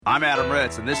I'm Adam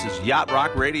Ritz, and this is Yacht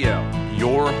Rock Radio,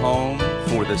 your home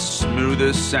for the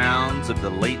smoothest sounds of the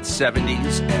late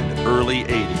 70s and early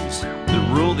 80s. The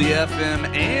ruled the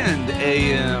FM and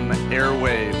AM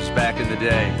airwaves back in the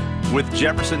day. With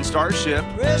Jefferson Starship.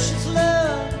 Precious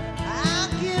love,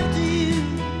 I'll give to you.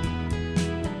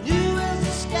 Blue as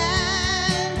the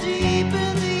sky, deep in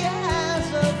the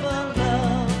eyes of a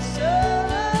love so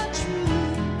true.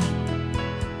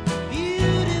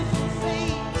 Beautiful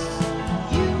face,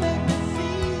 you make me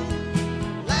feel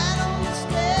light on the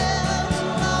stairs,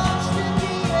 lost in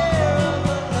the air of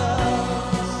a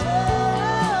love so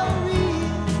real.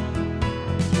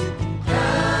 You can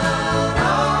count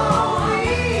on me,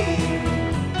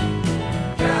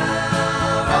 count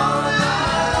on my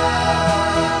love,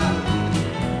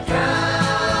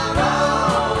 count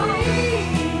on me,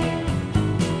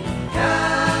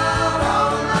 count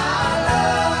on my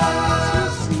love to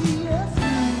see you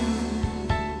through.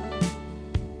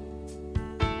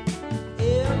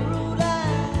 Emerald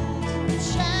eyes,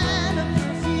 shine of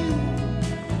perfume,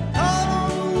 caught on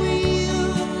the wheel,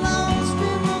 lost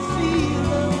in the feel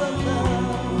of a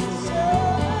love so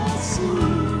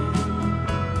soon.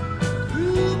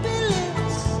 Ruby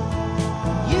lips,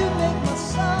 you make my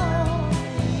song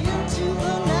into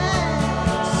the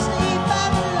night, saved by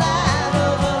the light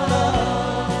of a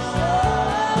love so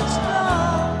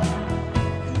strong.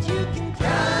 And you can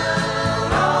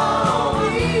count on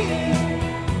me,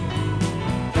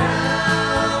 count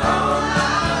on my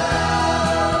love,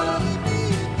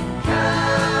 count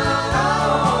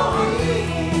on me,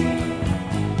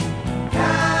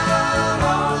 count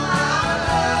on my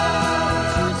love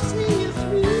to see you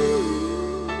through.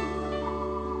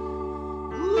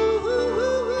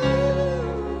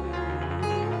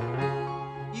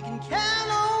 You can count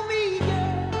on me,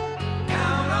 girl.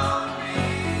 Count on me.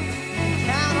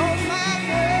 Count on my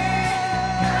girl.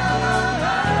 Count on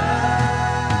my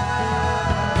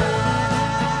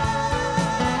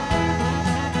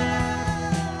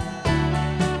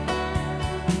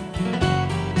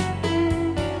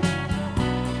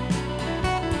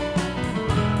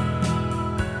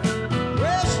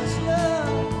precious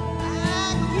love, I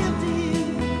give to you.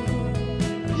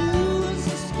 Blue as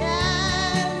the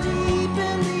sky, deep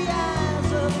in the eyes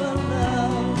of a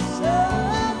love so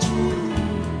true.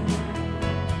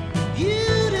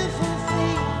 Beautiful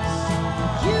face,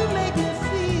 you make me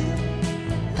feel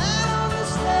light on the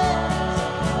stairs,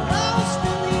 lost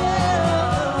in the air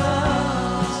of a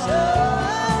love so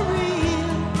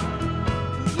real.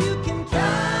 You can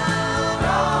count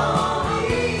on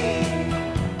me,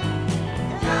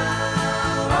 count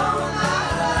on my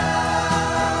love, count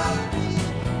on me,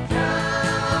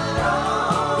 count on my love,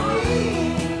 count on me,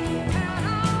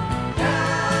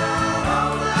 count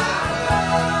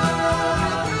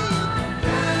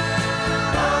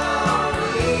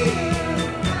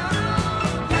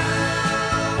on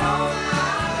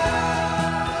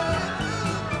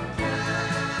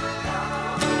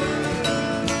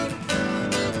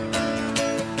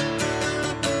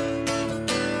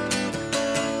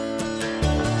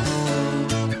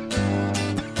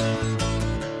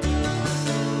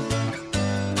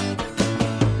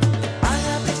I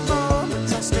have these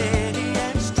moments I'm steady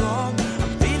and strong. I'm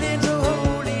feeling so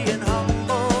holy and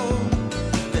humble.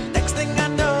 The next thing I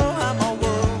know, I'm all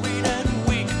worried and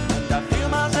weak, and I feel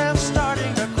myself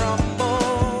starting to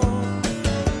crumble.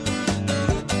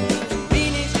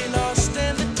 Meanings get lost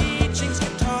and the teachings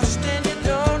get tossed, and you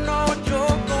don't know what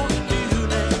you're going to do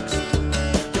next.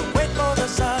 You wait for the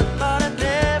sun, but it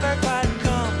never quite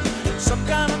comes. Some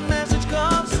kind of message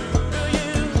comes through to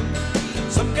you.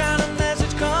 Some kind of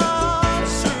message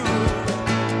comes through,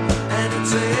 and it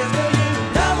says to you,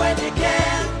 love when you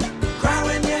can, cry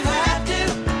when you have to,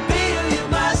 be who you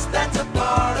must, that's a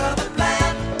part of the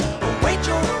plan. Await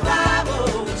your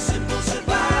arrival, simple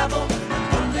survival, and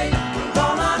one day we'll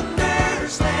all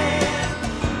understand.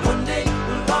 One day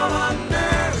we'll all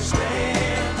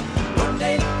understand. One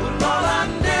day we'll all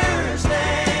understand.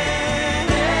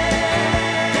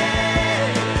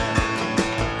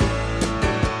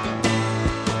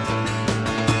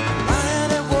 I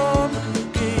had a woman who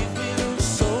gave me her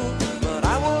soul, but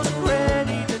I wasn't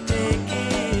ready to take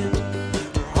it.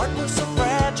 Her heart was so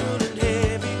fragile and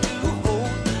heavy to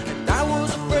hold, and I was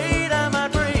afraid I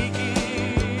might break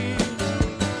it.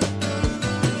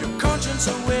 Your conscience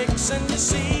awakes and you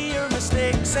see your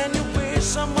mistakes, and you wish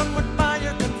someone would buy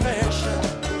your confession.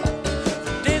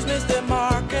 The days miss their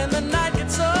mark and the night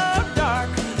gets so dark,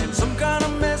 and some kind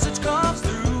of message comes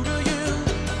through to you.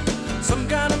 Some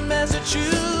kind of message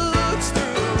shoots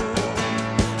through,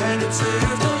 and it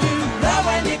says to you, love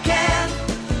when you can,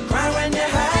 cry when you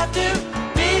have to,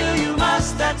 be who you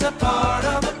must, that's a part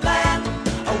of the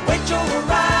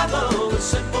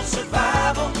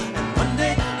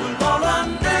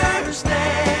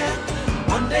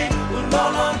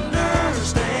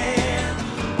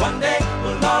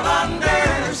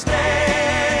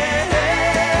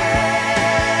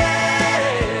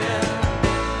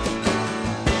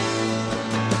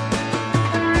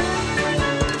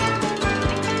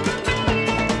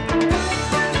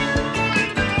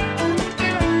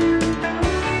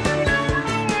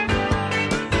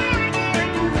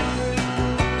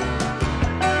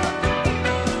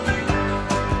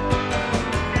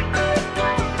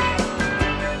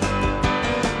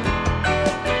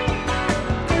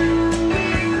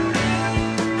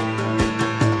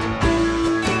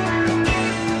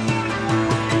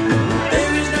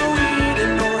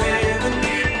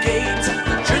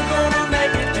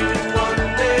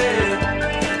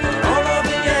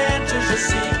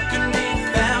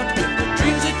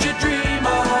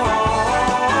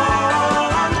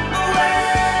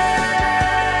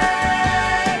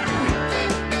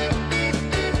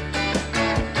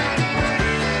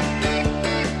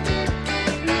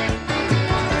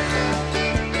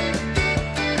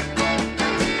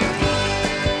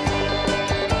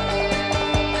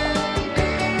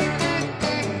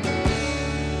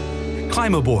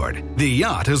Climb aboard. The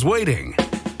yacht is waiting.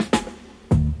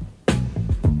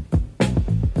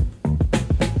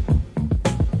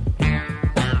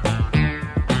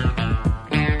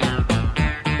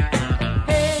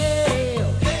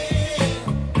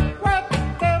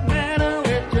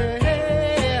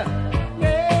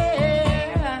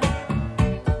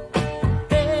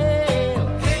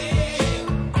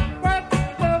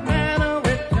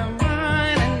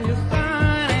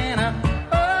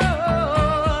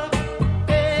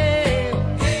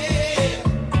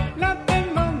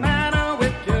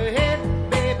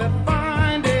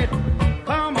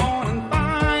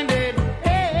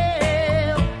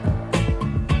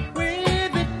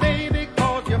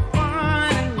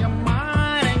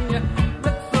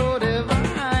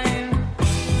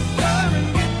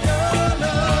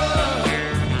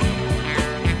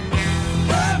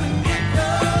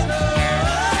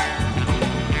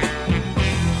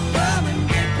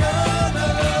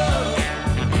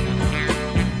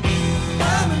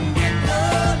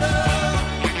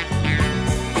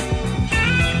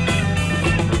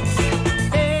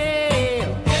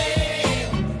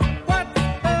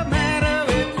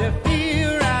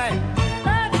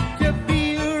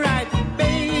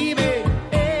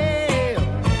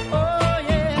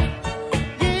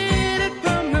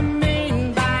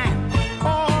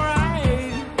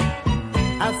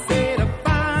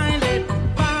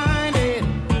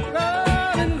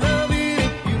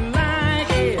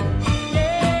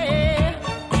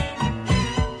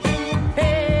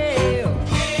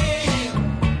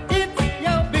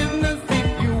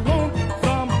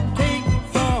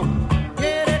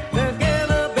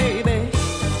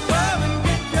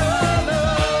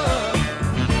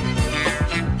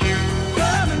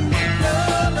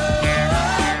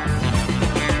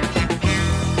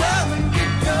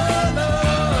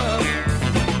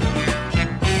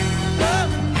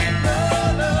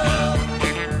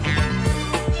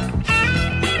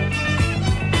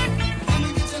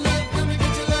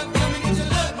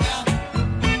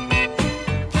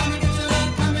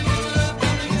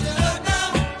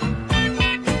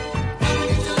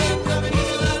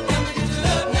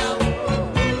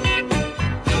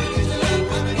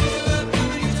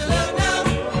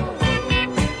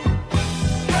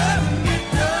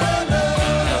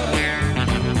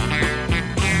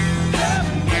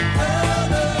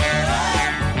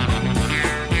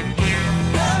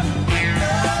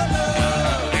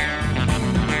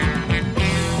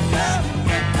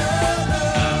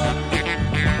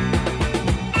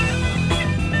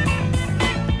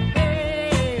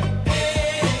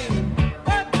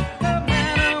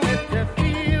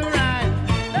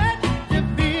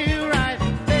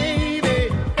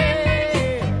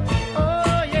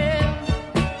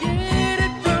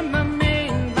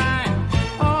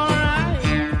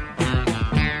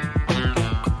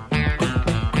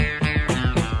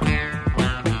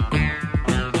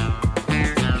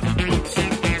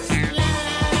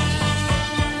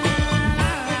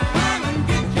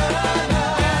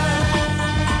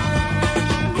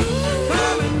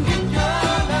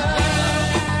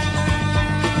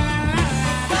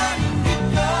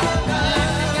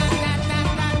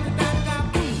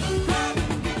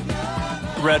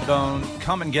 Redbone,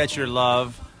 Come and Get Your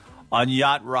Love on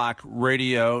Yacht Rock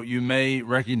Radio. You may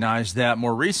recognize that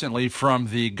more recently from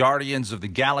the Guardians of the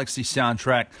Galaxy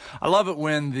soundtrack. I love it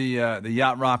when the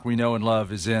Yacht Rock we know and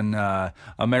love is in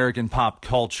American pop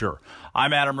culture.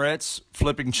 I'm Adam Ritz,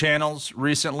 flipping channels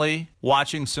recently,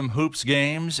 watching some hoops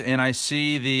games, and I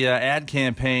see the ad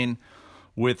campaign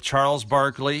with Charles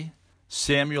Barkley,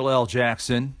 Samuel L.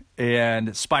 Jackson,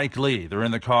 and Spike Lee. They're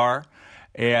in the car.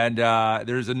 And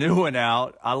there's a new one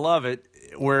out. I love it,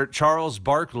 where Charles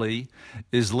Barkley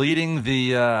is leading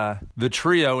the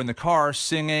trio in the car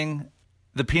singing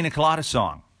the Pina Colada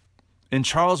song. And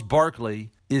Charles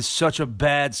Barkley is such a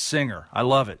bad singer. I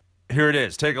love it. Here it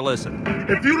is. Take a listen.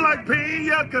 If you like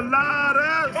Pina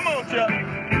Coladas, come on, Chuck,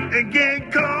 and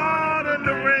get caught in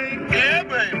the rain, yeah,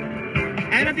 baby.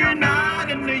 And if you're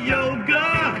not into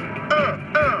yoga,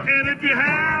 and if you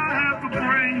have a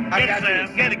brain, get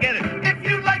it. If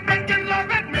you like making love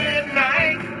at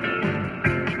midnight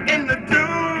in the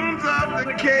dunes of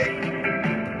the Cape,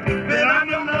 then I'm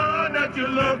the one that you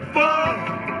look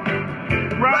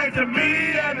for. Write to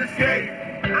me and escape.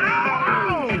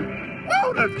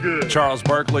 Oh, that's good. Charles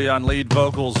Barkley on lead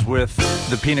vocals with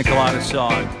the Pina Colada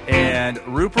song, and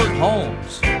Rupert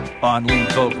Holmes on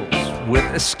lead vocals with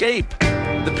Escape,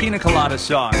 the Pina Colada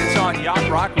song. It's on Yacht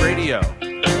Rock Radio.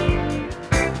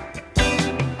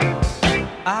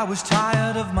 I was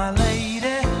tired of my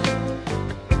lady.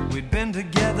 We'd been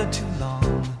together too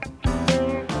long.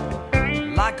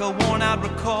 Like a worn-out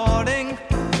recording,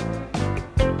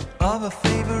 of a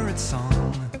favorite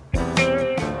song.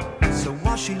 So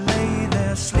while she lay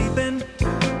there sleeping,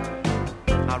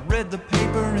 I read the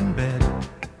paper in bed.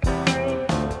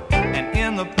 And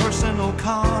in the personal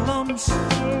columns,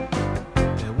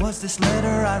 there was this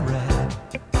letter I read.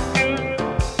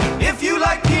 If you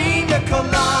like pina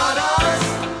coladas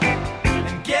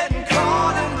and getting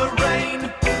caught in the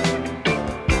rain,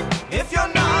 if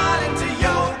you're not into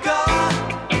yoga,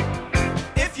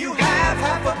 if you have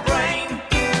half a brain,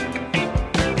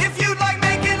 if you like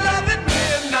making love at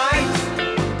midnight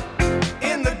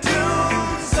in the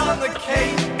dunes on the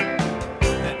Cape,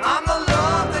 then I'm the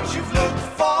love that you've looked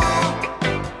for.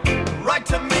 Write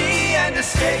to me and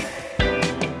escape.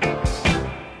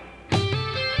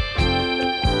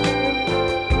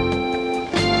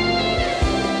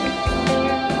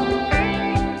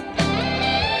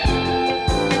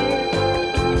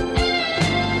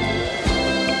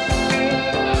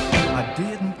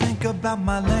 About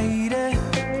my lady,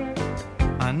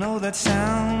 I know that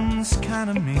sounds kind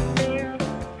of mean,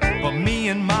 but me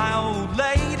and my old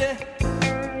lady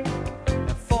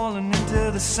have fallen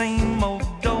into the same old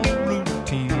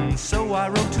routine. So I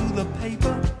wrote to the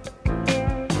paper,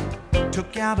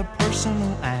 took out a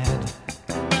personal ad,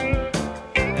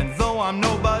 and though I'm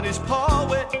nobody's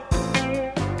poet,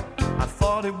 I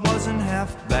thought it wasn't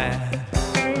half bad.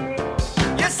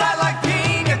 Yes, I like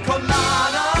pina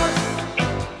coladas,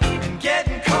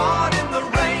 caught in the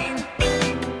rain.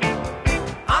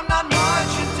 I'm not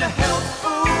much into health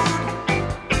food,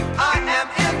 I am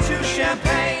into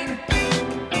champagne.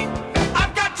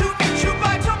 I've got to meet you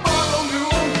by tomorrow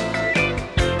noon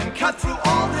and cut through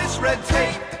all this red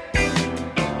tape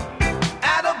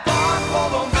at a bar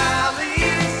called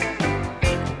O'Malley's,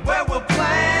 where we'll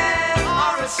plan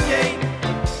our escape.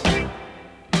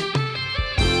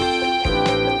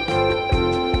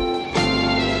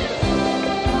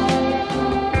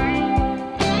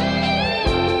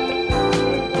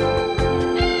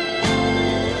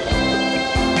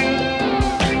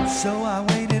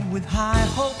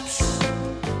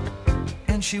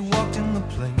 She walked in the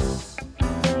place.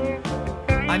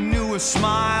 I knew her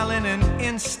smile in an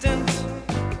instant.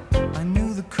 I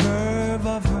knew the curve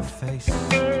of her face.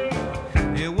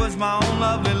 It was my own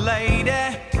lovely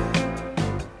lady.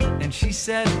 And she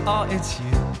said, oh, it's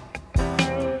you.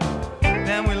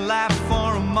 Then we laughed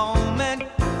for a moment,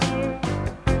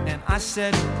 and I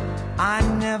said, I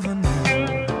never knew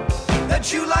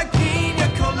that you like pina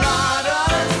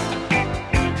coladas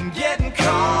and getting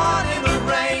caught in the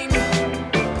rain,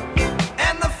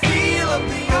 of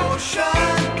the ocean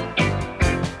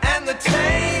and the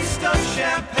taste of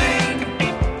champagne.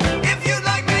 If you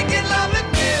like making love at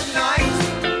midnight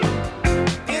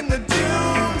in the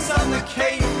dunes on the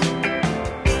Cape,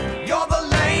 you're the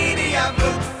lady I've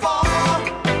looked for.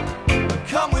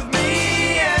 Come with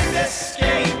me and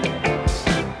escape.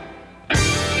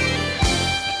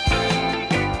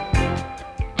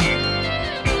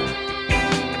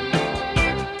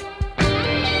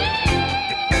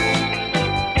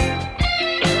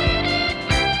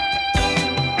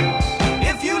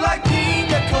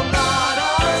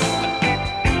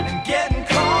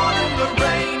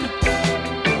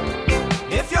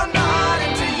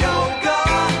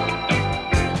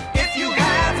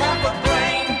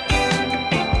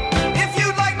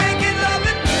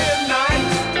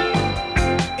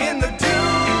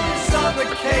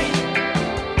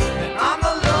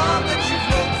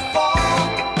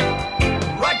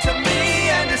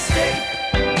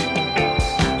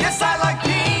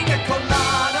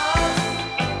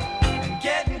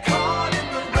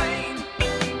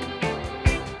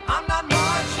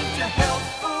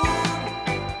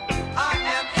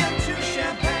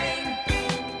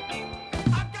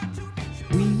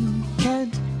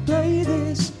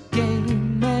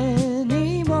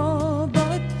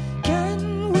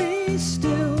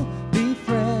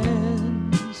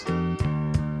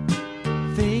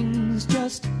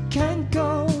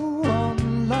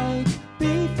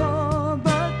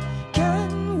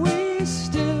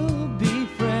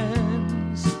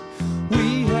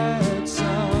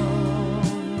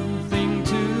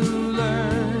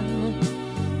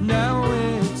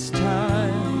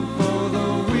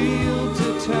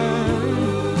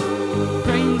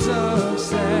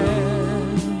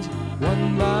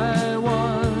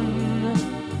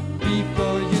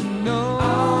 Before you know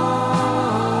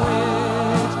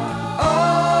it,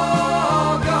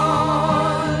 all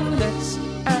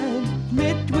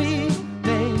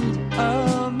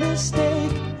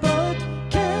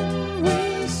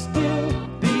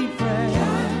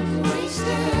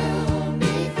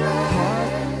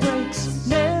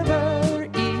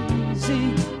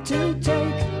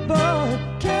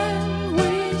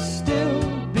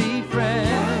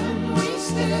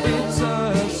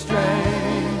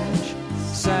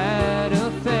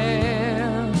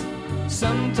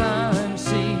sometimes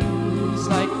seems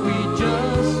like we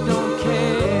just don't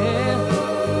care.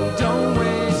 Don't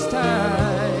waste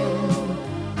time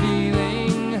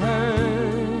feeling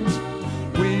hurt.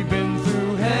 We've been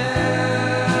through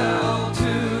hell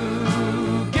together.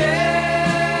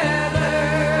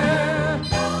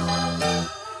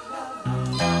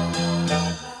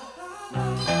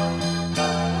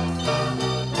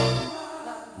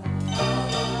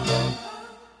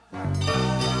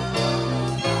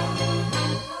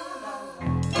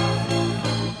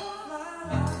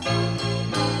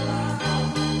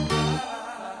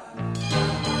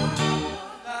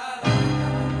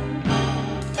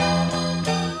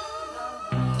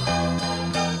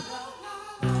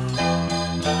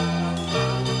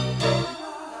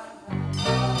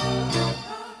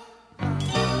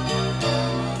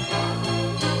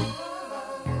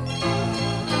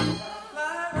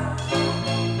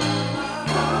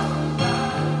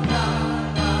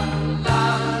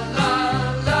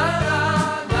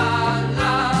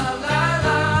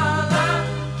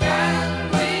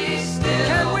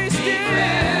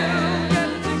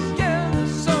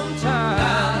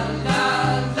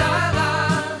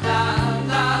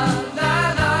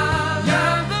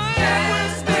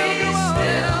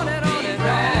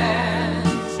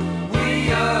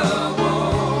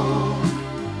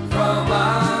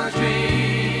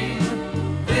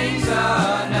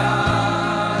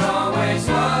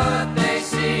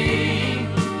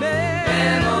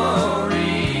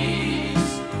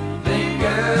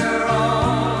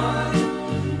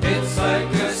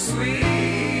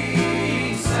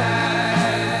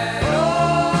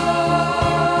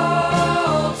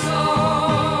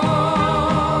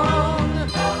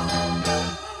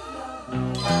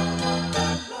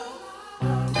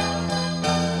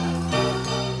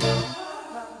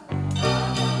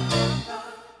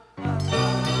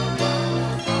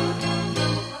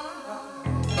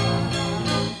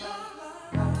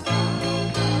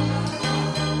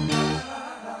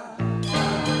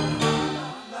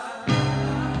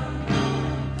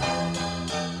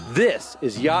 This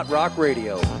is Yacht Rock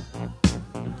Radio.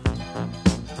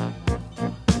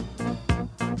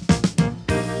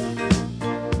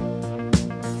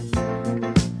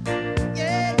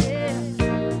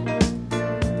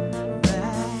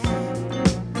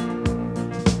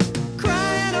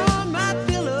 Crying on my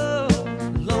pillow,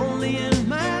 lonely in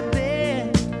my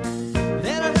bed.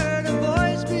 Then I heard a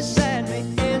voice beside me,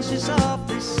 and she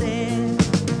softly said,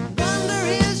 "Wonder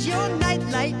is your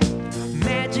nightlight,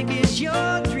 magic is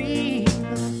your dream."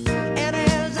 And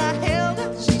as I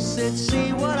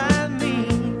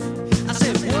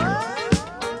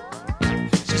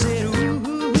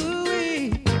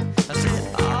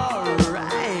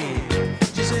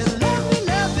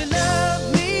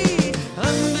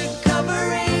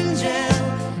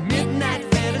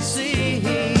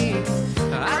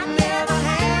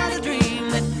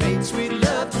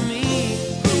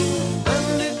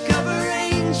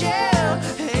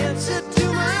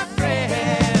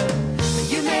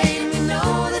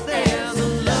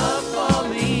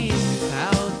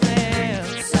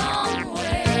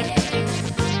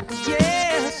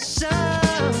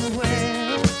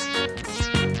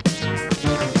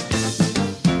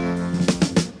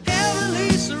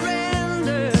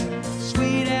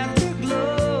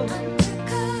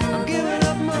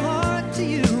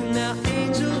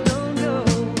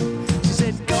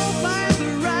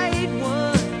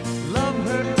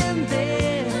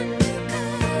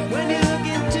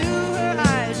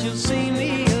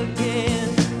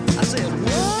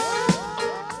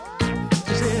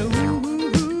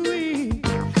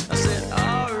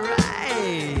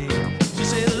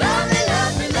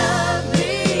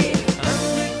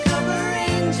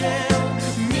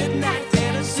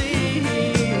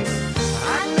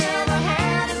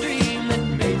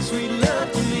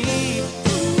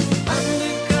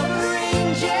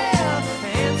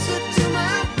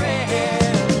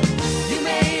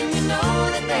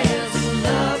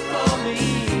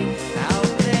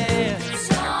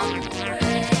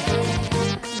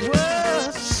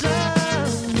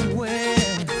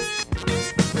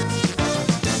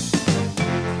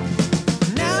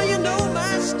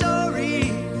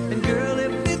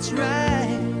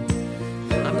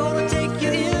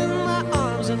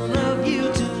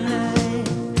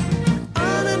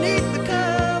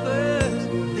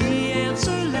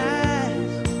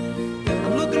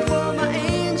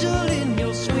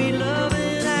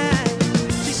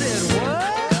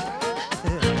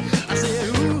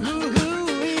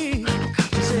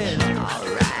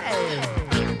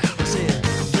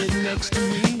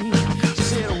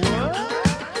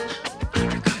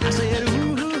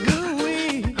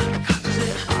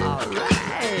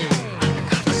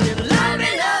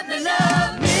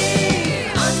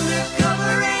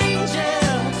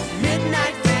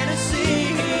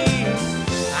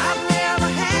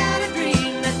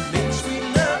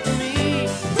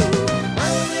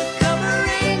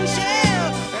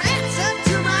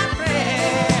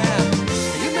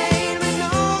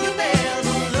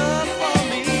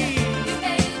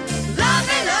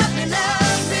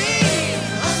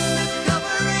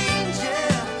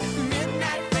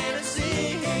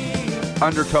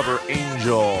undercover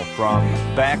angel from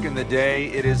back in the day.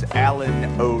 It is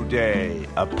Alan O'Day,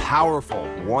 a powerful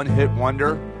one-hit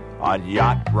wonder on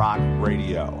Yacht Rock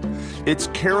Radio. It's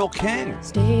Carole King.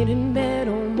 Stayed in bed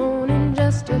all morning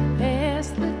just to pass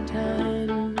the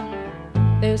time.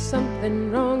 There's something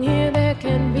wrong here, there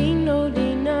can be no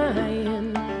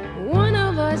denying. One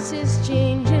of us is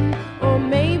changing, or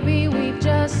maybe we've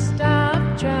just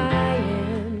stopped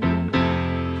trying.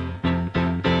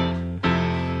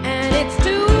 And it's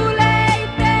too late,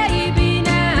 baby,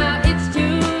 now it's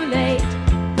too late.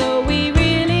 Though we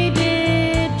really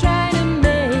did try to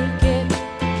make it.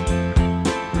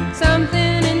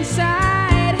 Something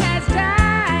inside has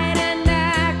died, and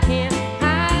I can't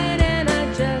hide, and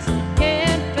I just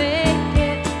can't fake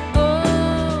it.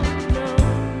 Oh, no,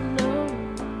 no,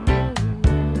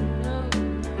 no, no, no.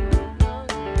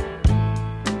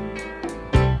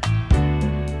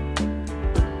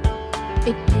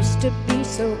 It used to be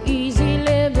so easy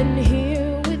living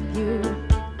here with you.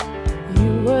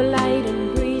 You were light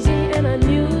and breezy, and I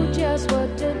knew just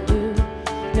what to do.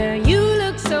 Now you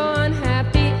look so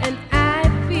unhappy, and I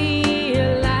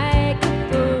feel like a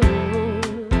fool.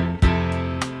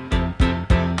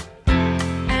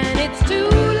 And it's too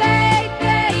late,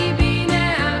 baby,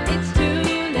 now it's too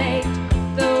late.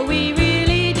 Though we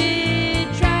really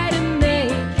did try to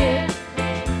make it.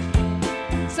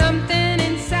 Something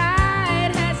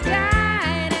inside has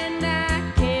died, and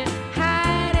I can't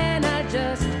hide, and I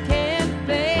just can't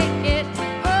fake it.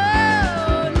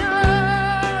 Oh, no,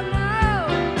 no.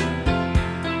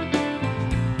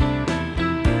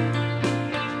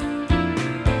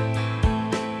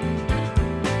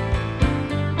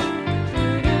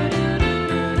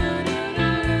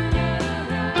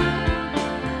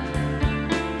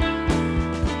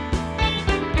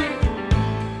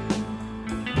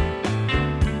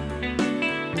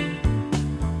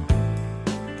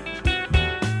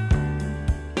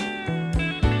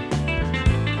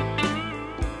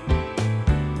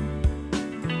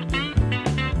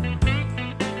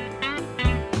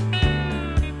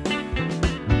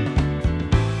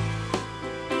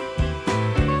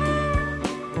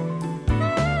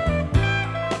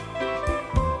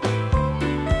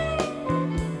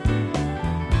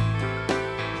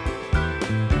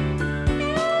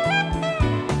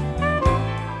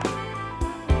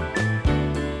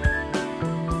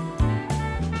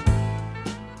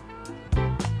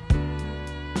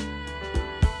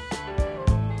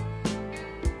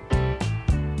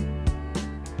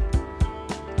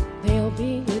 There'll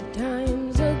be good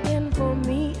times again for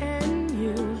me and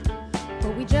you,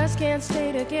 but we just can't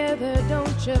stay together,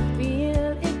 don't you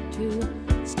feel it too?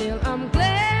 Still, I'm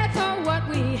glad for what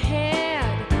we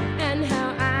had and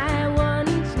how I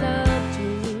once loved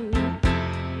you.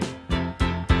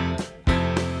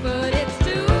 But it's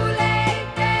too late,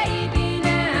 baby,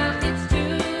 now it's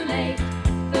too late.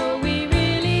 Though we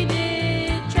really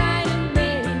did try to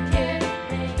make it.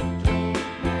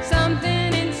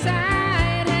 Something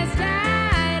inside has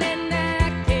died, and I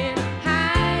can't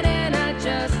hide, and I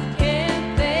just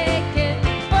can't fake it.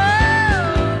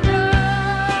 Oh, no,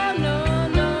 no,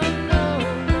 no, no,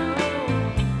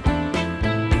 no.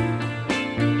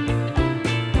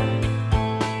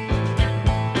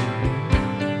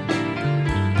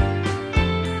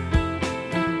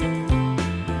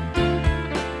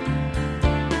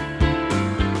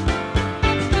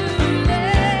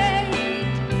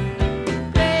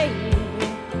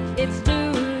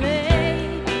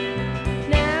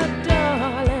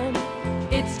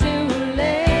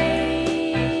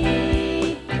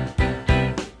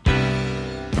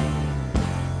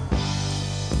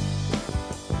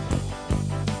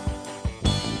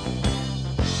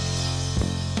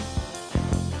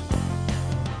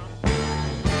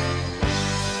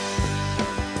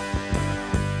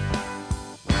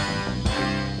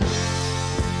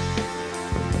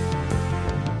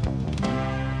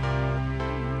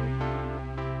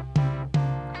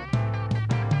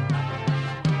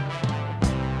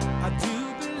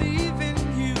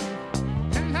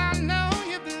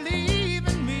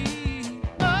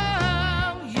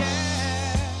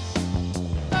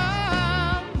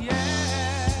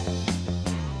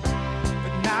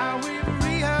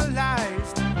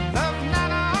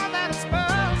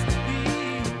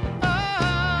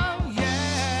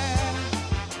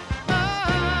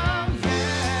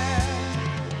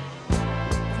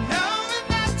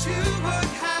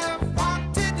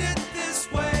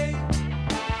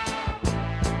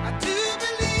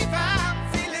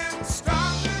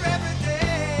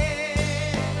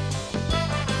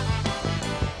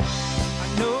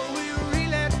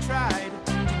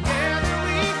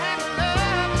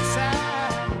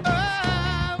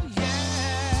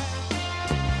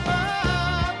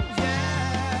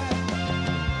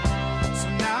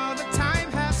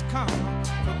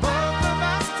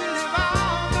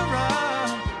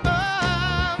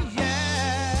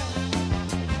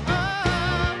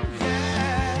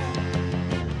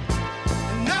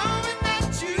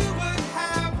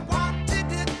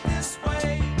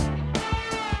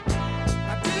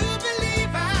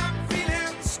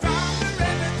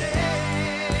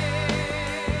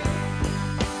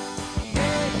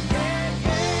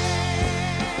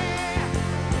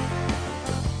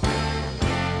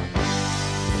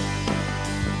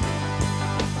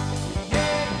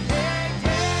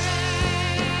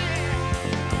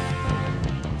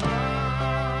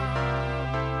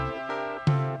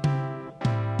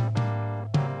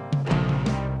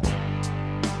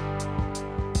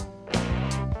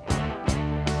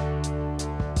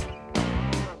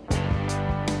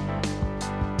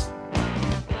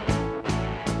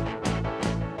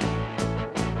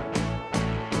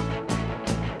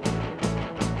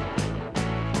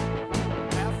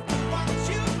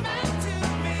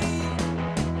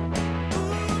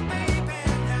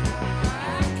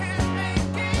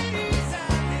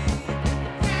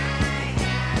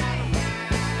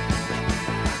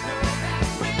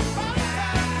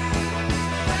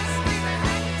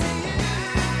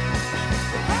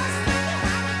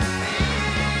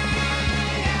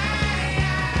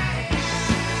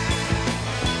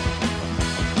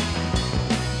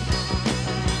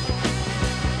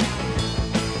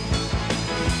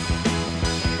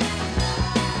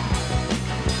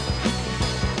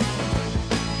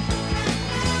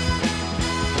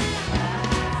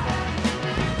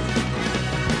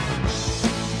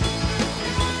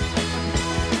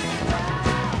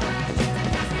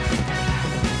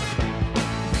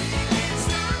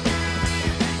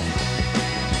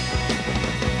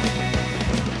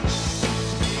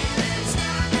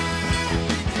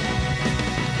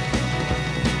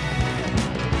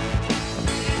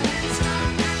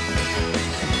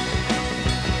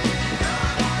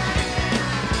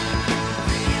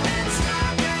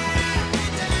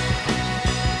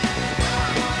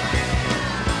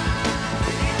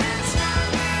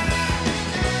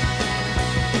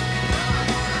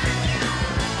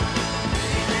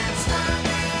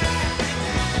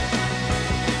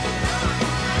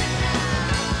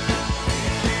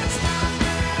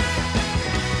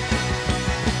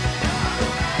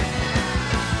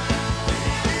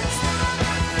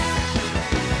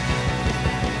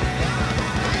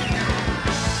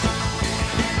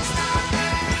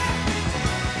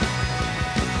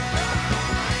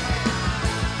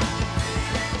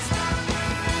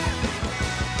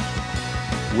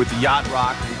 With Yacht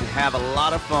Rock, we can have a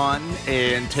lot of fun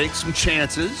and take some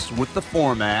chances with the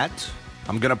format.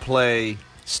 I'm going to play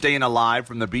Staying Alive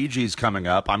from the Bee Gees coming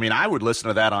up. I mean, I would listen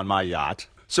to that on my yacht.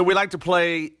 So we like to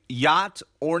play Yacht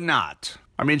or Not.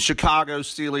 I mean, Chicago,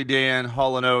 Steely Dan,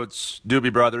 Hall & Oates,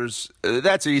 Doobie Brothers,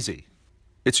 that's easy.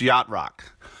 It's Yacht Rock.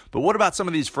 But what about some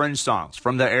of these fringe songs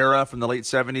from the era, from the late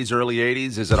 70s, early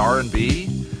 80s? Is it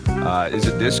R&B? Is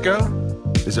it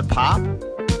disco? Is it pop?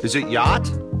 Is it yacht?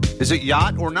 Is it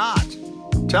yacht or not?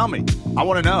 Tell me. I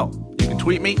want to know. You can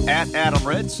tweet me at Adam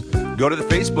Ritz. Go to the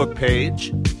Facebook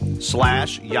page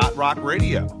 /Yacht Rock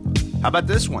Radio. How about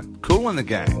this one? Kool and the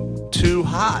Gang. Too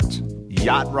Hot.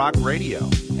 Yacht Rock Radio.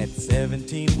 At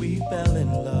 17 we fell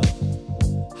in love.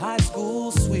 High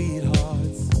school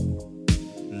sweethearts.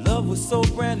 Love was so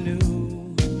brand new.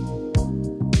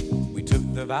 We took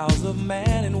the vows of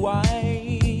man and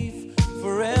wife.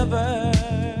 Forever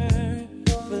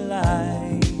for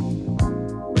life.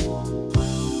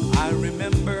 I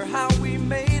remember how we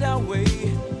made our way.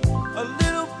 A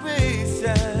little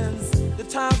patience. The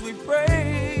times we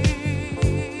prayed.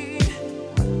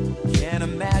 Can't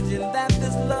imagine that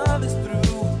this love is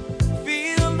through.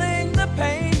 Feeling the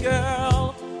pain,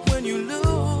 girl, when you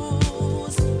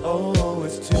lose. Oh,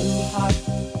 it's too hot,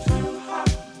 too hot,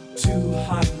 too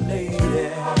hot,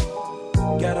 lady.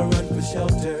 Gotta run for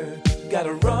shelter,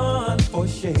 gotta run for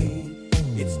shade.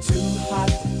 It's too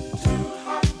hot, too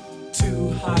hot,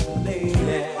 too hot,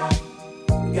 lady.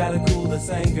 Gotta cool this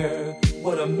anger.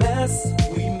 What a mess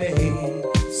we made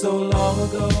so long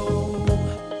ago.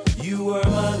 You were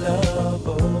my love,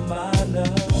 oh my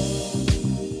love.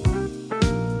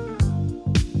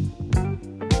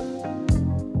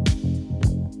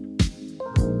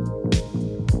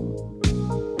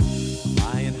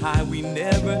 High and high, we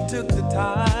never took the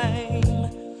time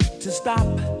to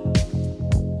stop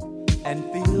and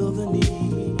feel the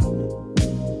need.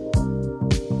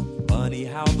 Funny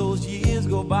how those years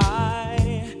go by,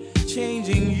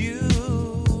 changing you,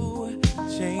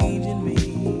 changing me.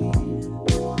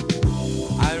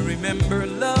 I remember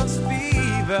love's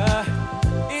fever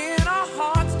in our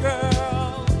hearts,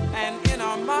 girl, and in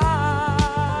our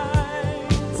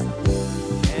minds.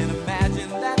 Can't imagine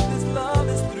that this love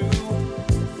is through.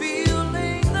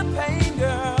 Feeling the pain,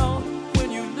 girl,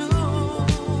 when you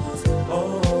lose.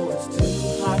 Oh, it's too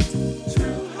hot,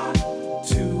 too hot,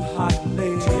 too hot,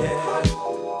 lady.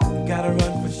 Gotta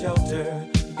run for shelter,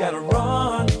 gotta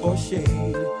run for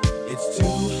shade. It's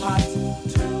too hot,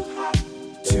 too hot,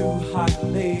 too hot,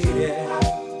 lady.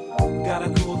 Gotta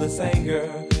cool this anger.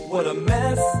 What a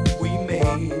mess we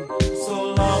made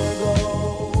so long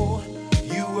ago.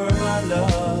 You were my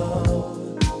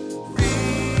love.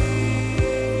 Feeling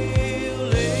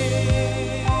the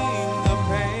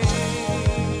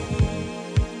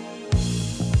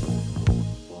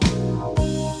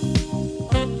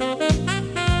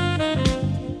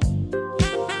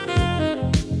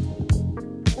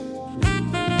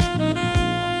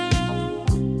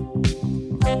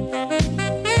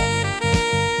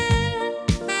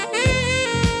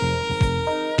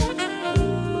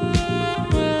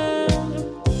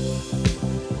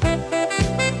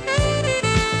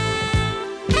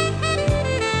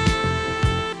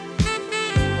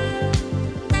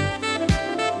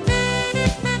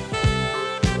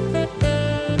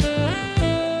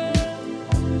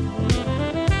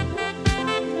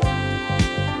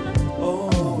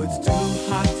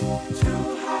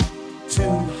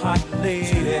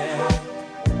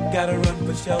Gotta run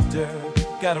for shelter,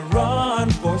 gotta run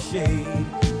for shade.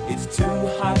 It's too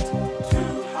hot,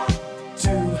 too hot,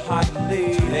 too hot,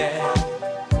 lady.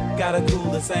 Gotta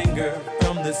cool this anger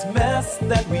from this mess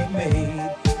that we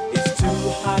made. It's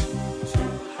too hot,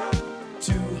 too hot,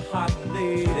 too hot,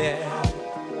 lady.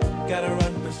 Gotta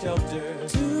run for shelter.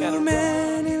 Too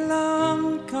many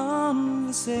long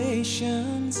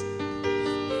conversations,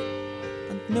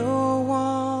 but no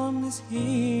one is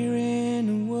hearing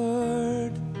a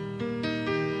word.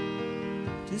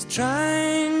 Just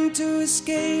trying to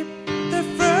escape their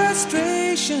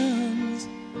frustrations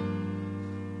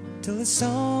till a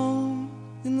song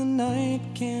in the night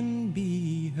can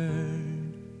be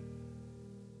heard.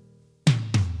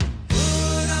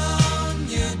 Put on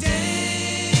your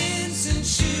dancing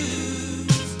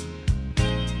shoes,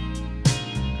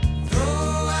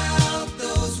 throw out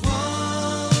those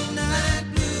one-night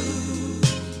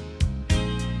blues.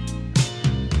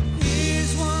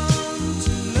 Here's one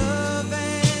to love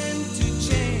and to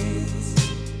chance,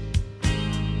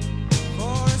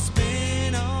 for a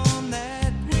spin on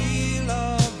that wheel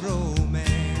of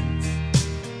romance.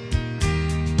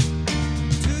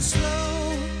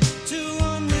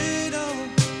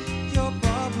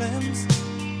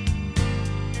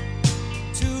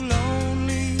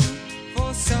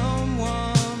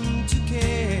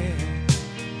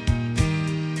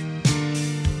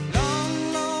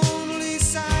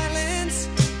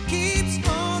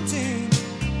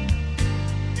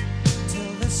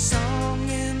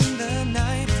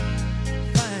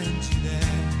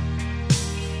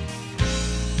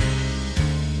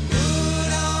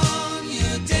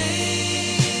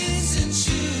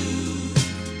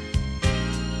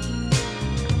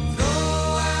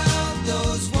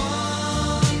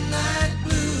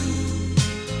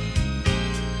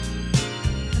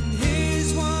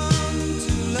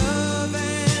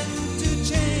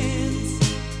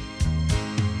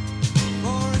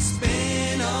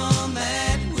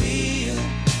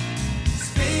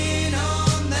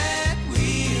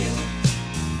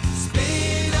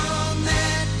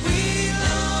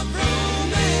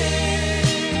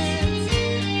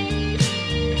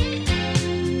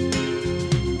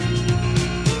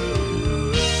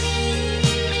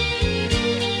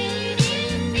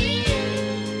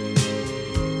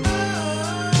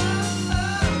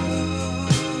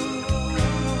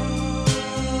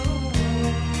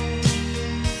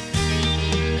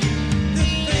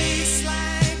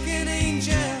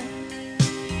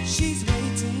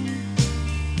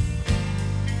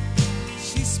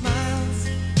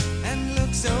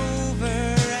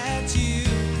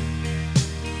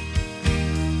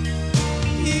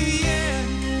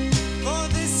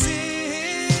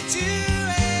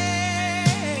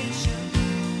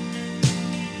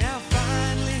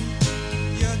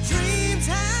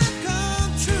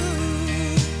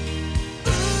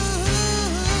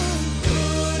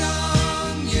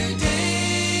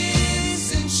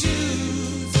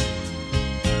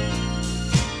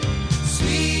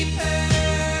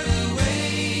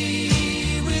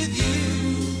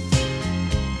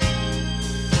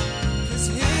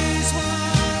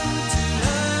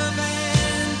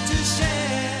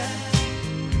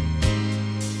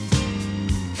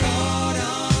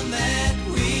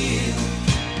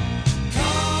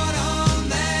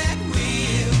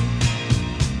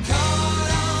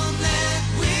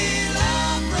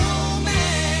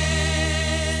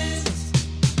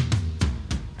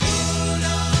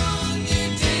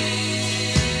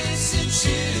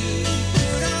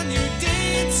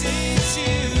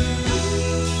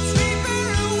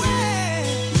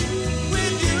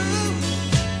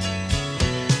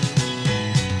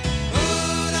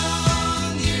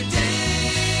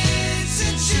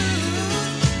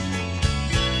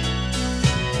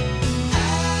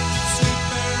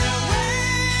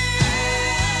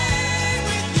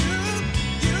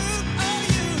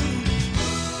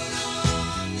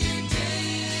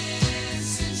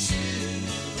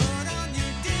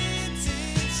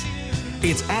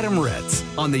 It's Adam Ritz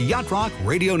on the Yacht Rock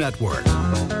Radio Network.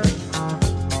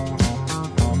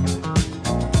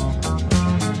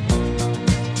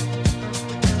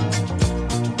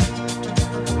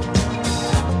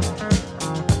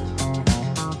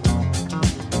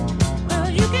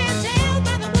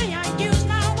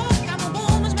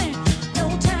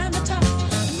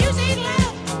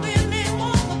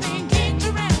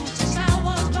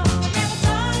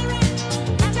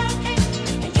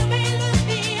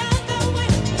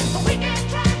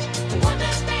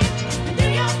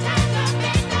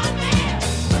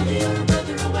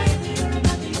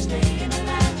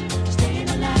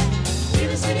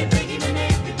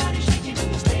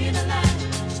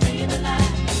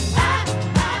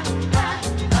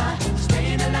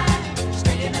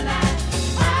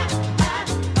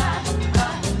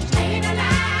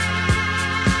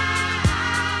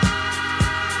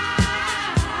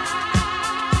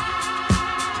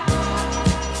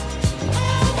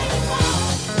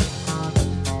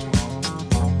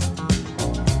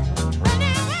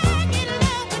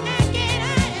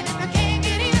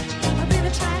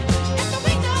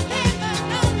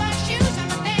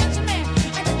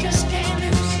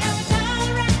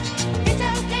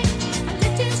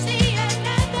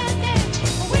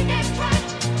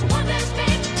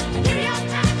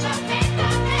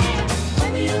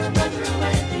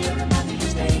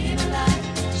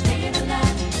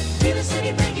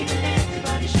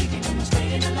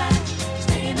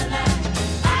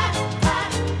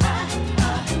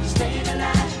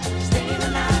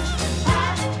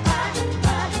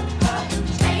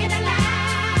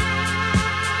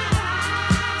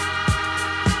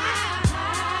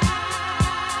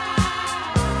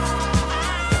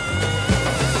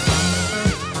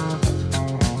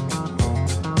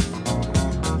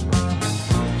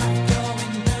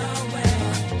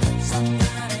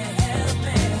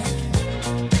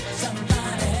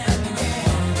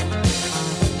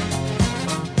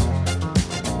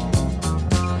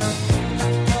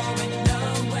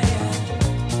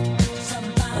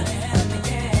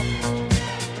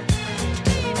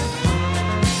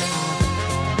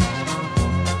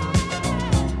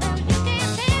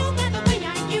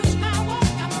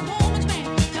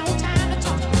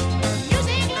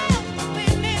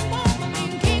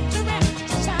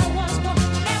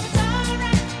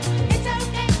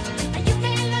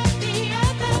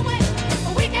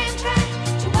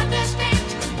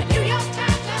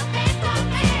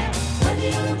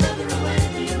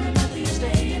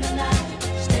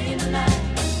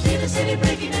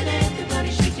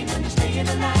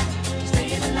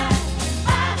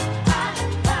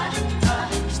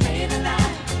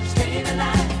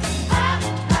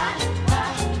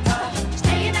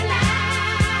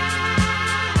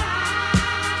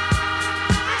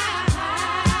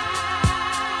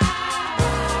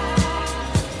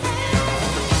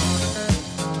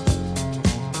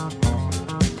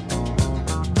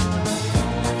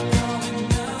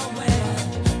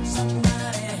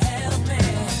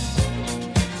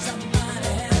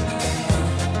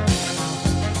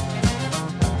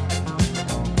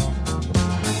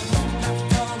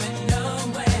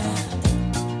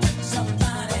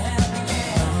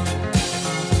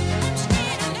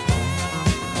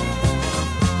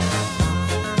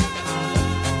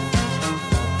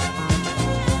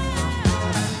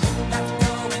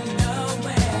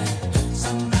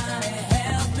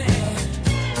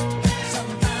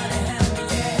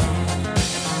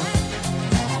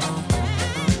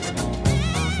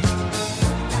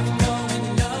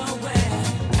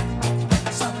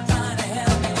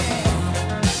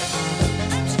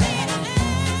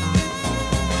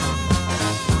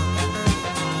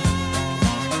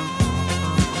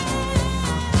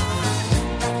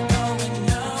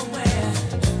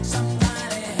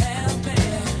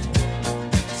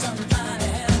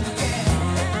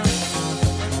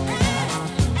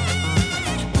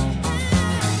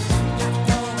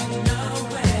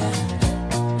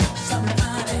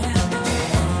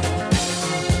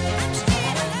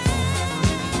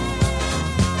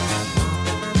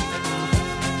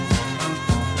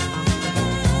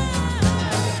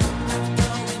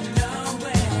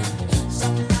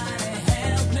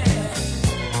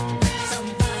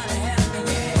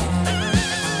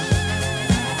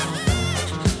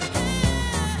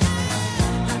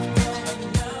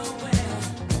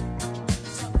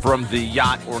 From the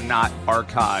Yacht or Not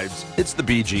archives, it's the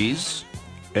Bee Gees,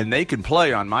 and they can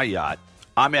play on my yacht.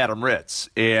 I'm Adam Ritz,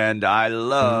 and I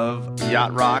love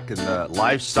yacht rock and the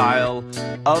lifestyle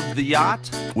of the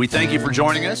yacht. We thank you for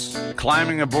joining us,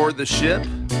 climbing aboard the ship,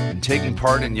 and taking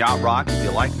part in yacht rock. If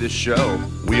you like this show,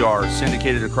 we are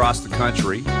syndicated across the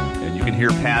country, and You can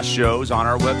hear past shows on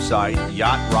our website,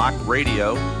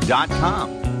 yachtrockradio.com.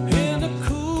 In the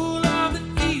cool of the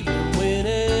evening when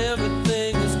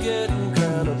everything is getting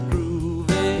kind of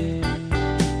groovy,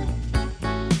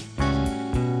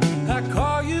 I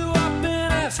call you up and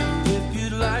ask you if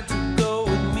you'd like to go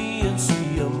with me and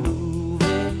see a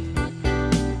movie.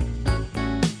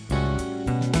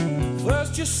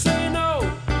 First you say no,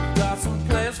 got some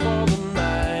plans for the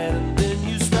night, and then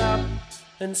you stop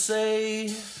and say,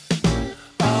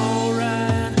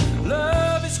 alright,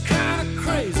 love is kinda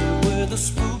crazy with a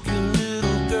spooky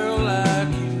little girl like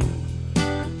you.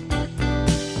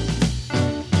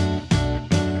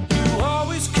 You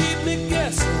always keep me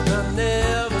guessing, I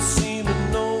never seem to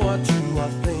know what you are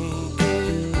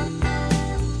thinking.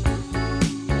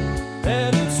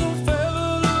 And if some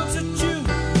fella looks at you,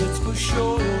 it's for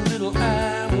sure your little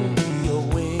eye will be a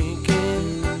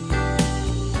winking.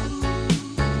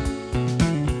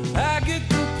 I get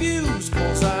confused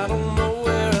 'cause I don't know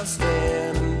where I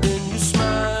stand, and then you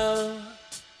smile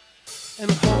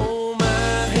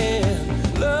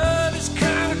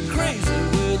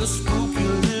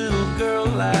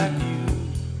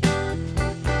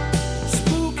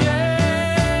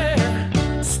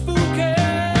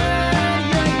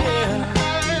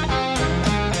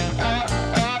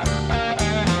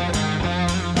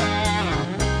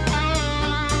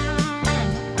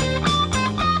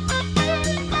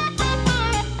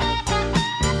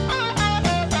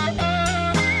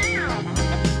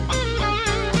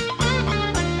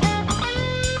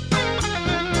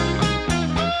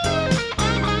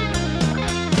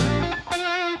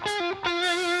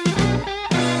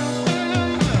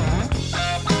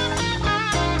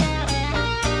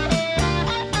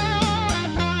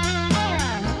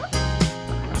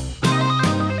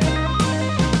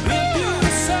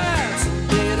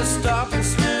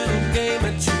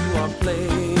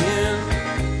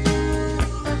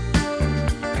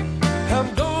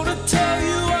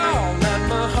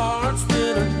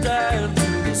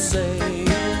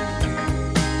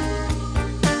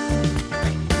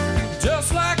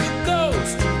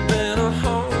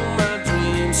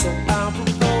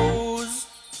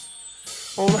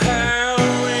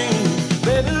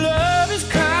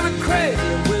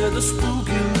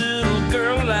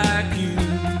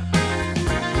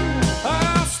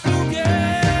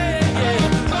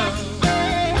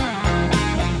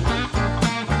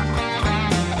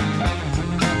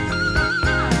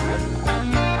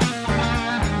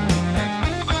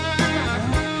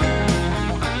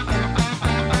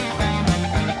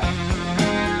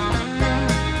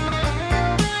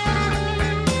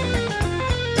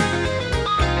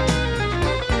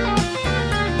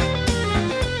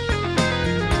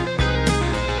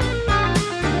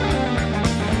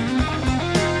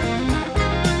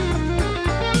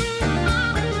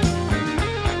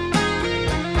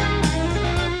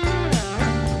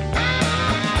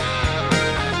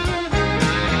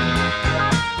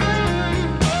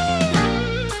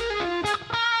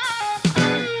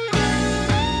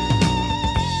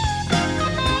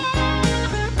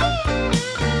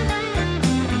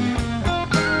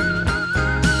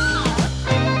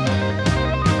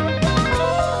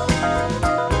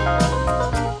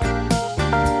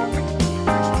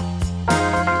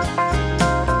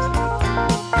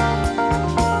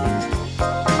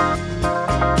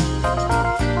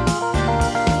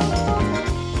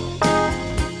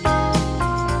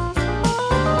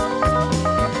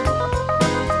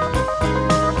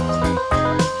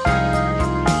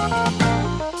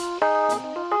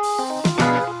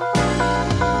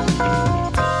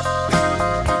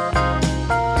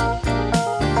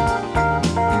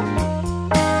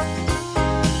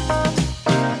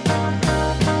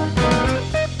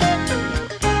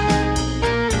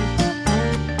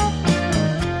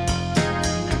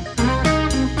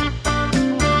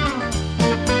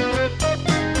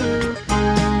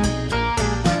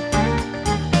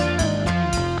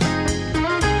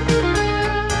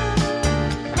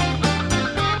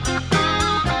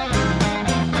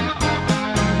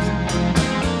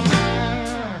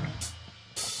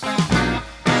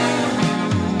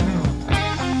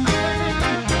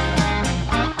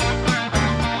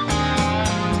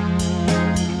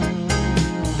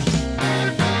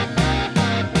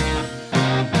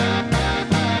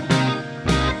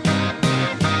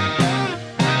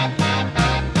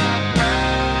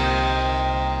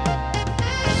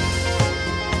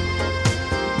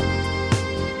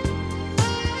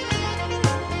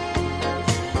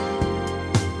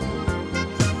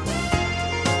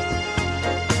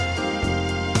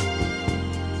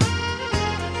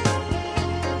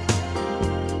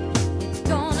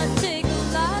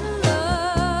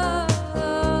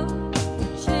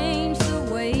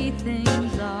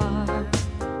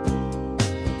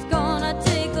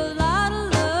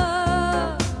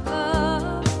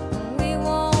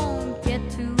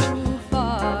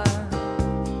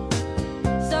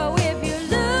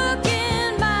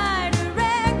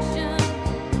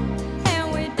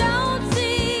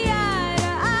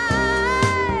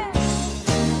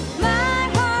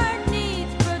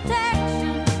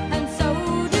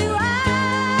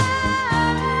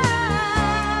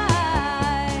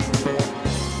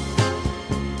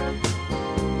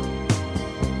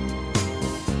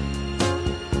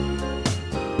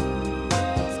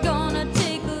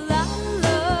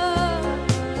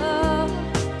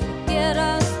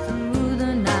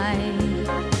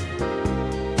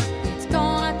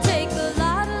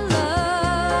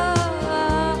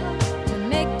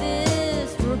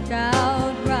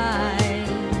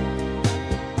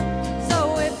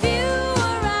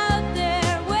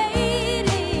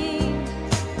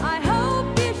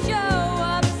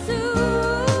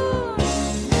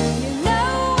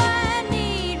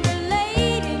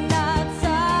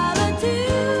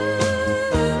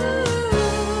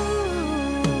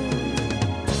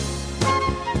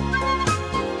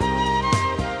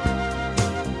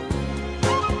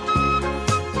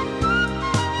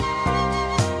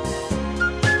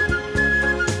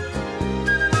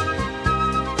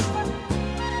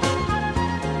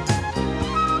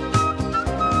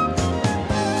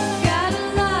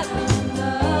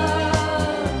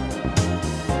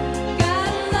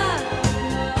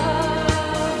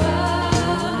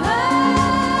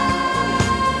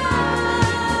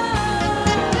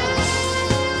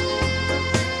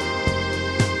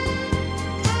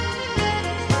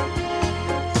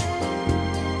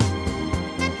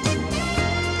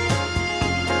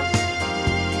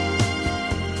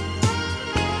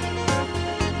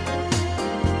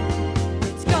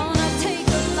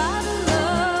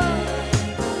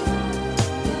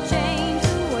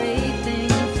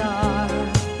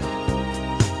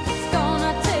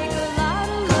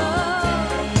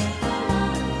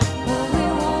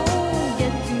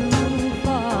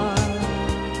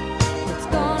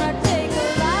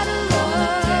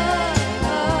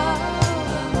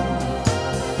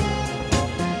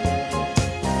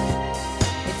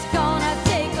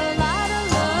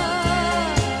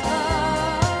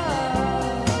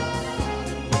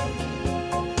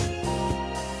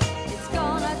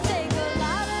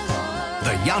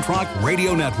Yacht Rock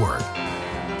Radio Network.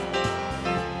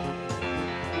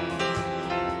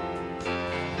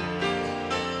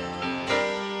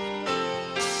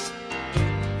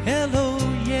 Hello,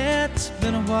 yeah, it's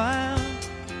been a while.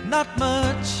 Not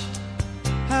much.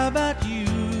 How about you?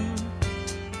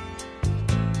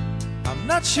 I'm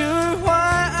not sure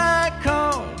why I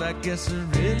called. I guess I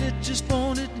really just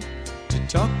wanted to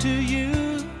talk to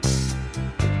you.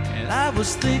 And I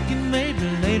was thinking maybe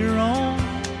later on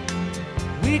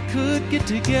we could get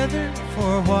together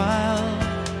for a while.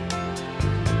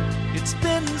 It's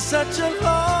been such a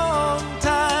long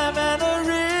time and I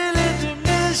really do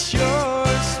miss your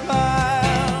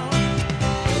smile.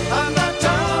 I'm not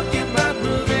talking about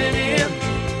moving in,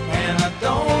 and I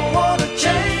don't want to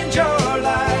change your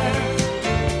life,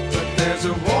 but there's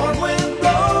a warm wind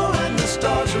blowing the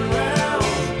stars around,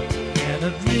 and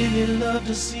I'd really love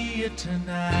to see you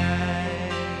tonight.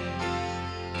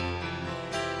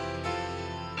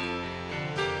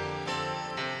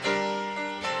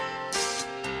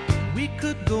 We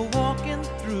could go walking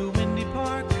through Windy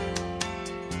Park,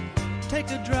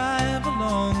 take a drive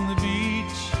along the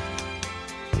beach,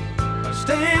 or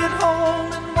stay at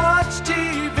home and watch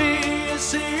TV. You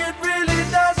see, it really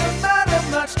doesn't matter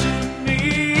much to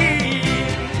me.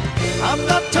 I'm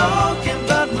not talking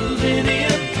about moving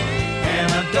in,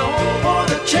 and I don't want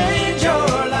to change your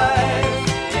life,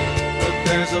 but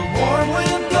there's a warm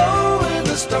wind blowing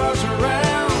the stars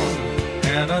around,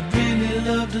 and I'd really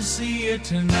love to see you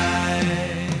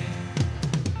tonight.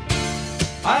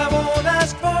 I won't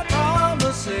ask for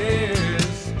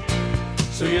promises,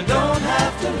 so you don't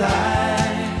have to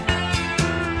lie.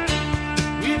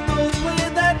 We both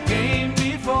played that game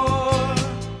before.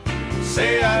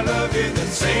 Say I love you, then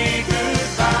say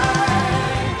goodbye.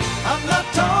 I'm not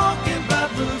talking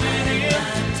about moving in,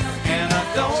 and I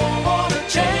don't want to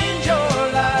change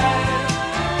your life,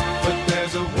 but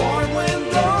there's a warm wind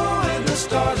blowing the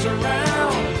stars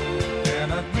around,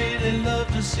 and I'd really love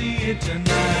to see you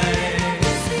tonight.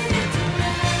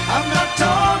 I'm not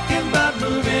talking about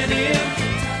moving in,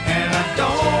 and I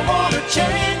don't want to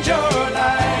change your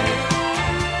life,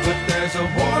 but there's a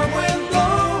warm wind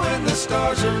blowing the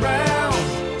stars around,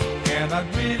 and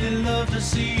I'd really love to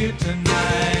see you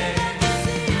tonight.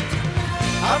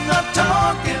 I'm not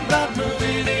talking about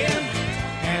moving in,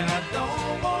 and I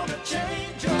don't want to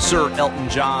change your life. Sir Elton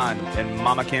John and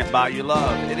Mama Can't Buy You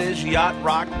Love. It is Yacht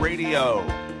Rock Radio.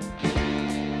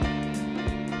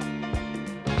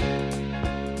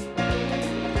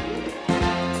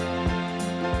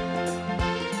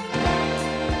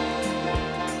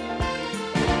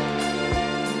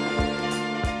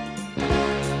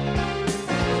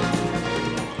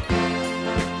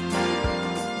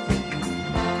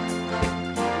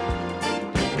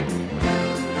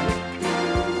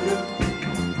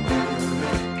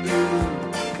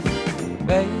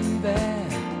 Baby,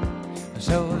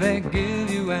 so they give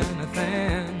you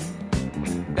anything,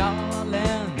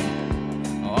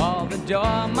 darling, all the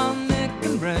joy money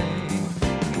can bring.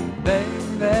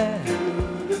 Baby,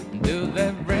 do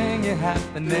they bring you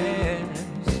happiness,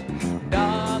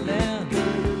 darling,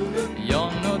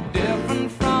 you're no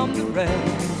different from the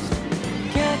rest.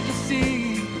 Can't you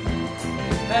see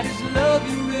that it's love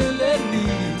you really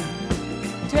need?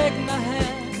 Take my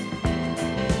hand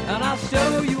and I'll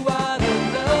show you what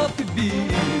love could be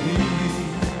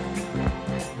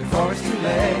before it's too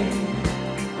late.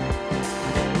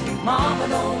 Mama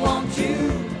don't want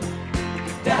you,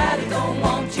 Daddy don't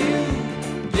want you.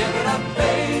 Give it up,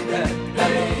 baby,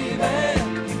 baby.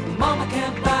 Mama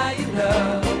can't buy you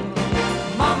love.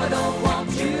 Mama don't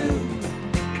want you,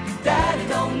 Daddy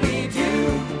don't need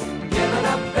you. Give it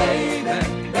up, baby,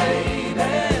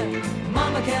 baby.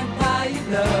 Mama can't buy you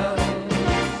love.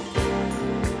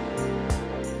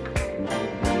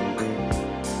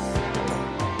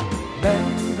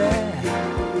 Baby,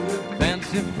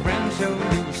 fancy friends show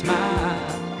you a smile,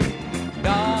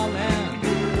 darling,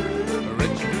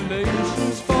 rich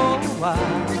relations for a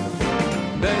while.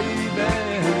 Baby,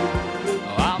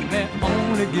 I may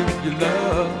only give you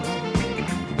love,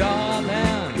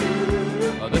 darling,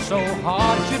 this old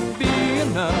heart should be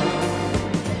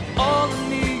enough. All I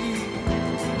need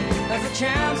is a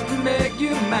chance to make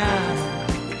you mine.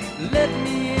 Let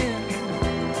me in,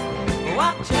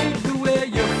 I'll change the way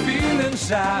you feel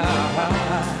inside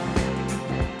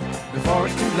before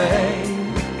it's too late.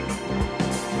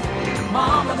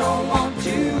 Mama don't want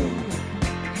you,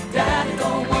 Daddy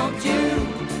don't want you.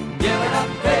 Give it up,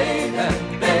 baby,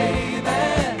 baby.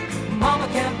 Mama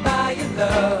can't buy you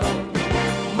love.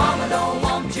 Mama don't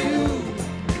want you,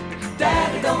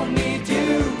 Daddy don't need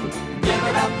you. Give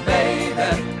it up, baby,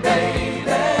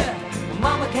 baby.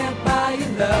 Mama can't buy you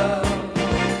love.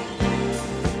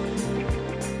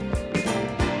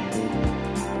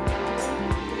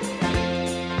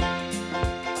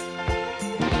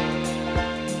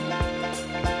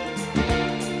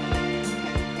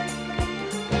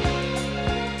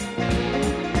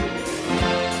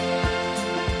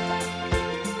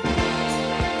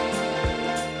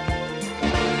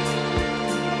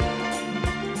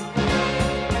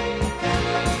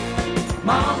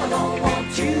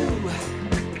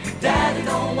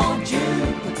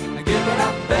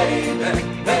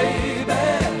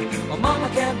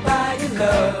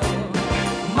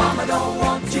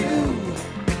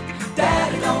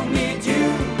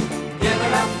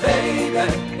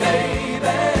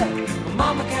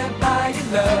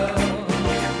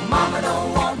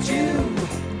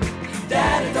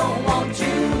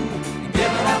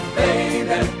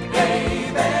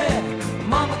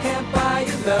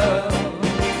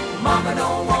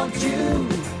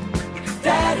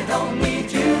 don't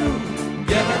need you.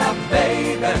 Give it up,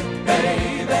 baby,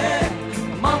 baby.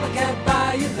 Mama can't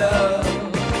buy you love.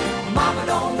 Mama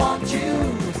don't want you.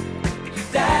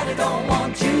 Daddy don't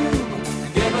want you.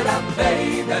 Give it up,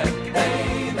 baby,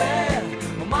 baby.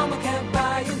 Mama can't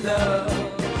buy you love.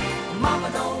 Mama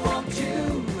don't want you.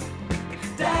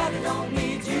 Daddy don't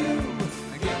need you.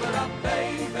 Give it up,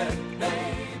 baby,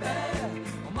 baby.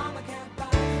 Mama can't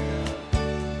buy you love.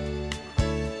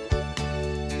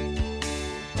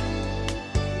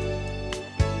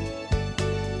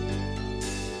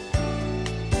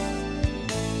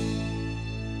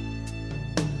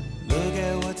 Look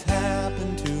at what's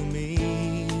happened to me.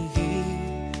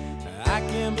 I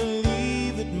can't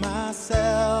believe it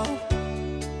myself.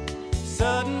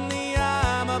 Suddenly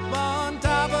I'm up on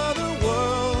top of the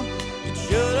world. It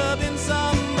should have been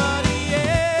somebody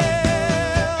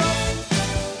else.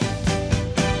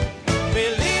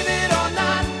 Believe it or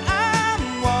not,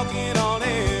 I'm walking on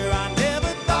air. I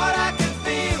never thought I could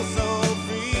feel so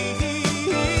free.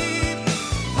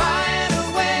 Flying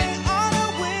away on a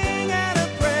wing and a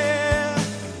prayer.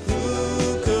 Who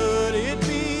could it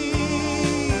be?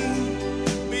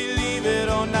 Believe it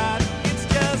or not, it's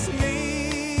just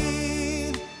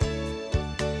me.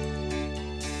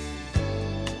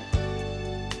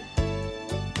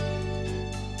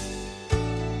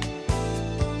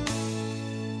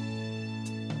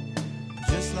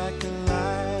 Just like the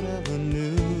light of a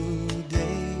new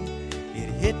day, it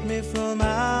hit me from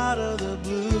out of the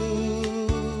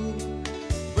blue,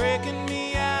 breaking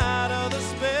me out of the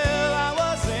spell I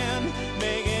was in,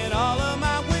 making all of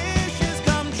my wishes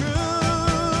come true.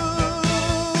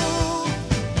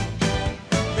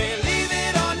 Believe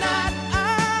it or not,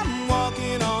 I'm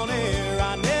walking on air.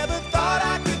 I never thought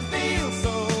I could feel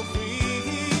so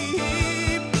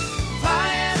free.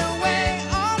 Flying away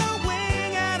on a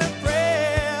wing and a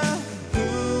prayer. Who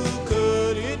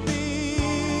could it be?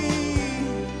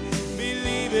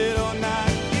 Believe it or not,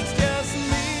 it's just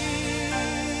me.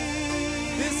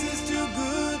 This is too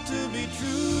good to be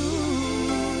true.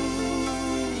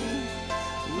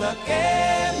 Look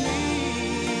at me,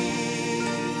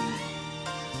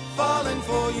 falling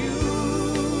for you.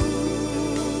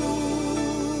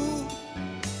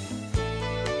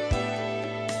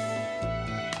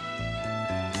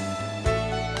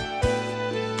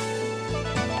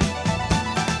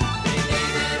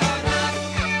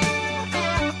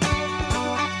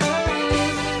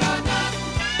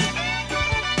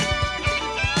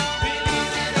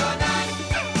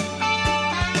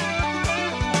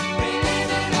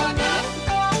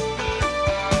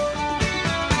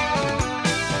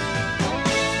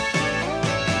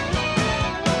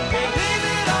 Believe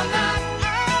it or not,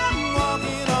 I'm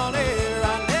walking on air. I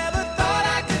never thought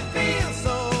I could feel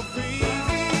so free.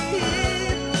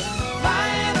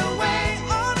 Flying away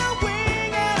on a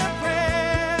wing and a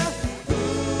prayer. Who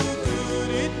could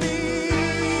it be?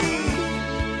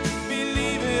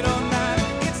 Believe it or not,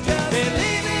 it's just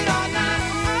believe it or not,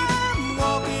 I'm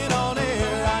walking on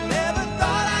air. I never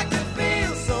thought I could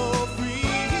feel so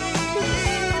free.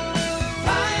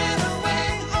 Flying away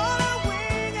on a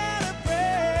wing and a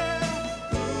prayer.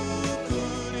 Who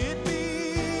could it be?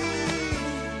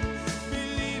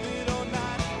 Believe it or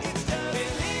not, it's just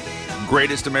believe it or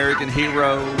Greatest American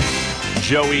hero,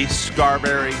 Joey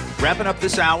Scarberry, wrapping up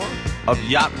this hour of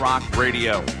Yacht Rock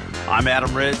Radio. I'm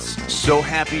Adam Ritz. So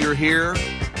happy you're here.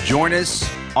 Join us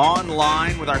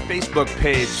online with our Facebook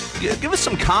page. Give us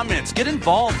some comments. Get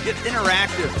involved. Get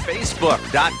interactive.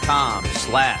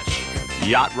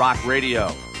 Facebook.com/Yacht Rock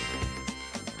Radio.